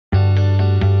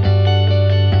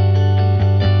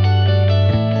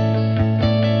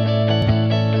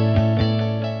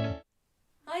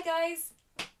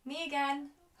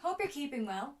Hope you're keeping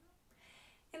well.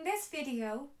 In this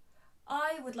video,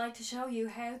 I would like to show you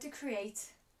how to create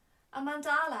a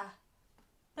mandala.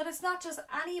 But it's not just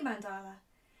any mandala.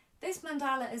 This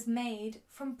mandala is made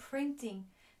from printing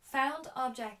found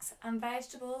objects and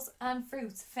vegetables and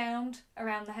fruits found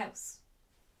around the house.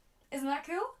 Isn't that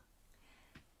cool?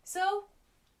 So,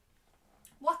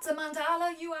 what's a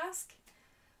mandala, you ask?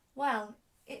 Well,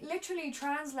 it literally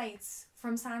translates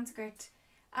from Sanskrit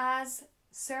as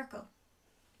circle.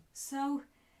 So,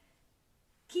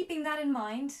 keeping that in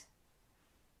mind,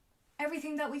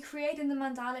 everything that we create in the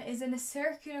mandala is in a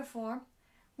circular form,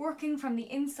 working from the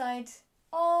inside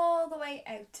all the way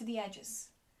out to the edges.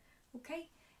 Okay?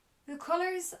 The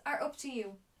colours are up to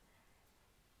you.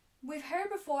 We've heard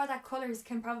before that colours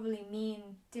can probably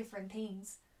mean different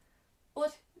things,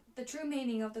 but the true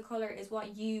meaning of the colour is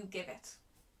what you give it,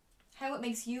 how it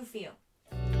makes you feel.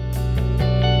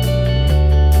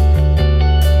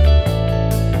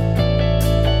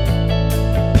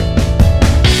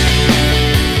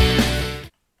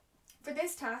 For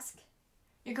this task,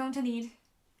 you're going to need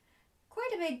quite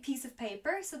a big piece of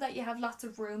paper so that you have lots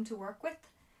of room to work with.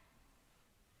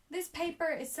 This paper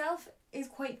itself is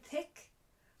quite thick.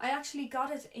 I actually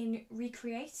got it in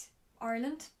Recreate,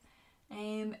 Ireland.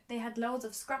 They had loads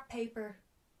of scrap paper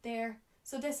there,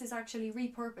 so this is actually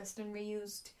repurposed and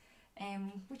reused,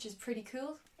 which is pretty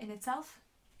cool in itself.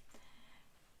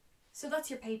 So that's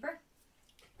your paper.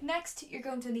 Next, you're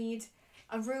going to need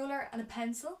a ruler and a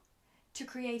pencil to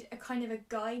create a kind of a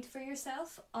guide for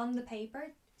yourself on the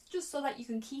paper, just so that you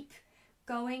can keep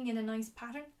going in a nice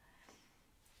pattern.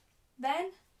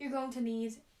 Then you're going to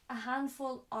need a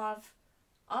handful of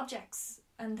objects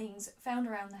and things found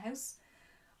around the house.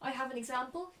 I have an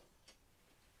example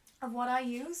of what I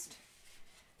used.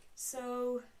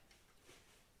 So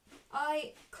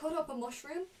I cut up a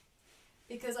mushroom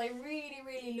because I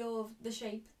really love the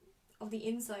shape of the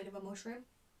inside of a mushroom.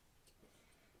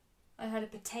 I had a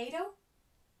potato,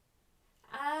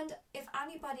 and if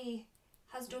anybody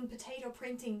has done potato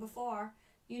printing before,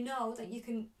 you know that you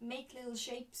can make little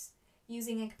shapes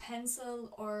using a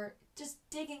pencil or just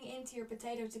digging into your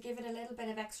potato to give it a little bit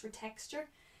of extra texture.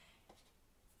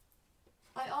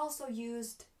 I also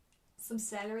used some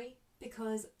celery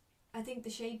because I think the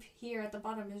shape here at the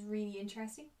bottom is really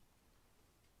interesting.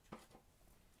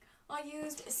 I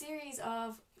used a series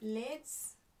of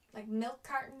lids, like milk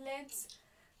carton lids,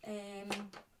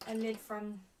 a lid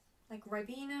from like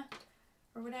Ribena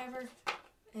or whatever,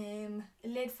 a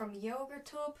lid from a yogurt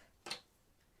tub,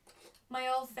 my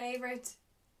old favourite,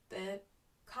 the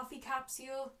coffee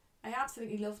capsule. I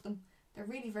absolutely love them. They're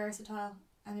really versatile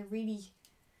and they're really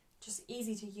just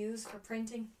easy to use for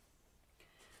printing.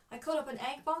 I cut up an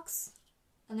egg box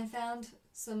and I found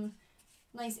some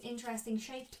nice interesting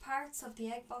shaped parts of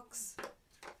the egg box.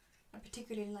 I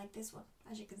particularly like this one.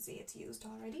 As you can see, it's used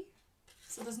already.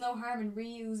 So there's no harm in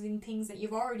reusing things that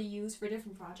you've already used for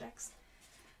different projects.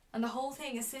 And the whole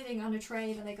thing is sitting on a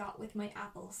tray that I got with my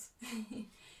apples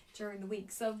during the week.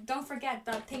 So don't forget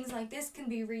that things like this can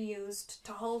be reused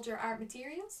to hold your art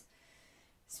materials.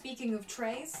 Speaking of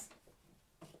trays,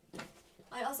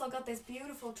 I also got this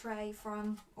beautiful tray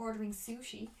from ordering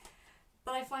sushi,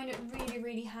 but I find it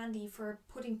really handy for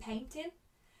putting paint in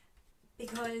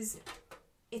because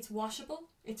it's washable,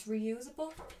 it's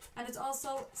reusable, and it's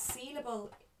also sealable.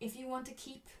 If you want to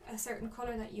keep a certain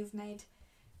colour that you've made,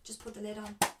 just put the lid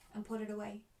on and put it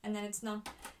away, and then it's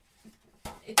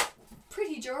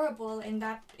pretty durable in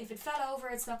that if it fell over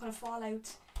it's not going to fall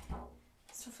out,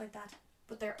 stuff like that.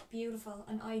 But they're beautiful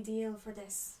and ideal for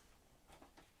this.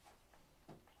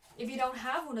 If you don't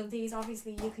have one of these,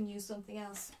 obviously you can use something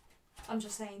else. I'm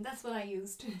just saying, that's what I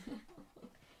used.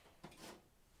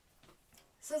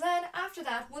 So then after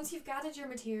that, once you've gathered your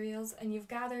materials and you've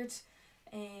gathered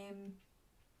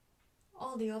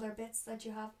all the other bits that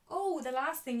you have, the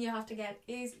last thing you have to get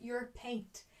is your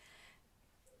paint.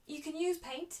 You can use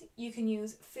paint, you can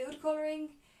use food colouring,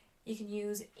 you can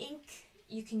use ink,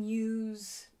 you can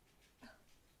use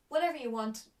whatever you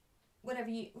want,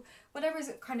 whatever's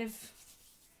kind of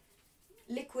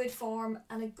liquid form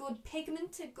and a good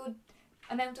pigment, a good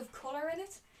amount of colour in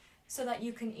it, so that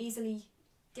you can easily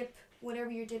dip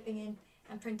whatever you're dipping in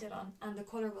and print it on, and the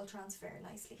colour will transfer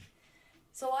nicely.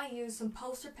 So I use some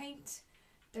poster paint.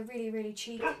 They're really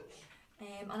cheap,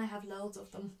 and I have loads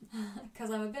of them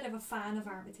because I'm a bit of a fan of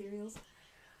art materials.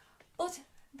 But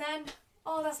then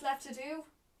all that's left to do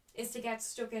is to get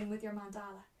stuck in with your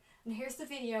mandala, and here's the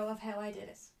video of how I did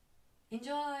it.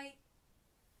 Enjoy!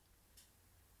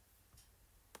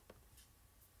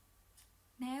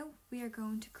 Now we are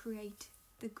going to create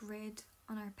the grid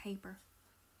on our paper.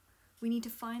 We need to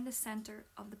find the centre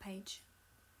of the page.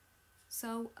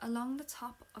 So along the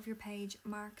top of your page,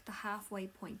 mark the halfway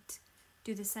point.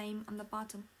 Do the same on the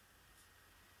bottom.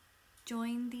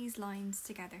 Join these lines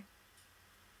together.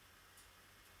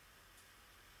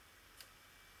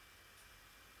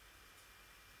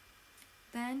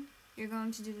 Then you're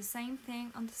going to do the same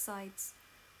thing on the sides.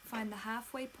 Find the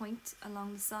halfway point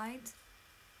along the side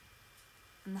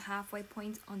and the halfway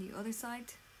point on the other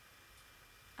side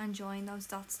and join those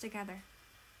dots together.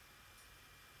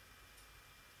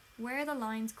 Where the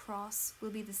lines cross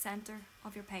will be the centre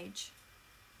of your page.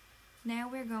 Now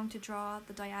we're going to draw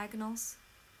the diagonals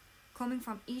coming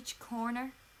from each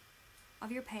corner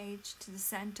of your page to the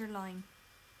centre line.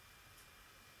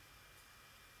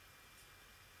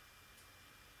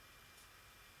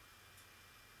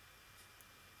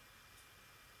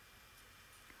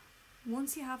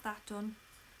 Once you have that done,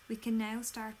 we can now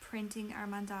start printing our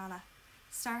mandala,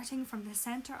 starting from the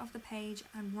centre of the page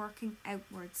and working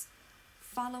outwards,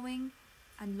 following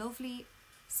a lovely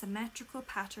symmetrical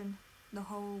pattern the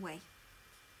whole way.